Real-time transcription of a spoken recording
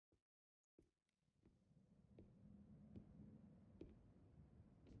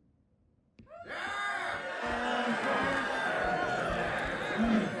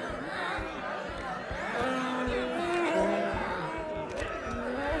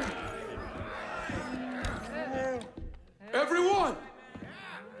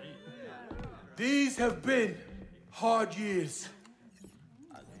These have been hard years.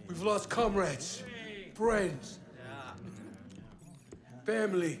 We've lost comrades, friends,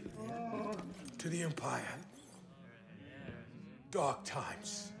 family to the Empire. Dark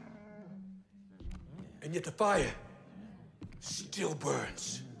times. And yet the fire still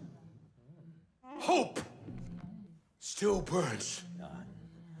burns. Hope still burns.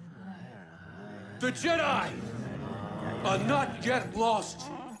 The Jedi are not yet lost.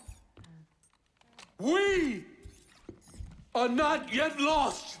 We are not yet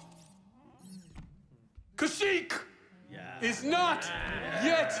lost. Kashyyyk is not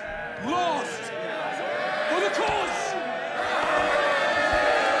yet lost. For the cause!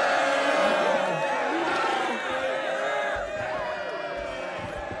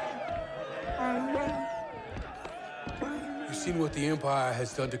 You've seen what the Empire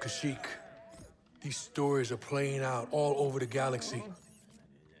has done to Kashyyyk. These stories are playing out all over the galaxy.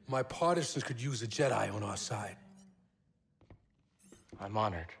 My partisans could use a Jedi on our side. I'm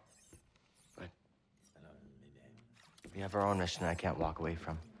honored. But we have our own mission I can't walk away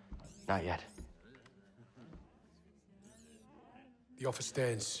from. Not yet. The offer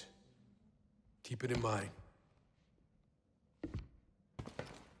stands. Keep it in mind.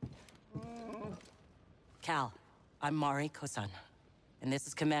 Cal, I'm Mari Kosan, and this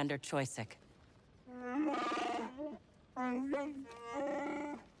is Commander Choyyssyk.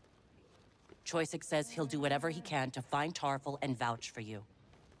 Choyyssyk says he'll do whatever he can to find Tarful and vouch for you.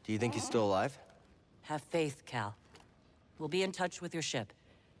 Do you think he's still alive? Have faith, Cal. We'll be in touch with your ship.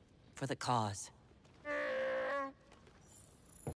 For the cause.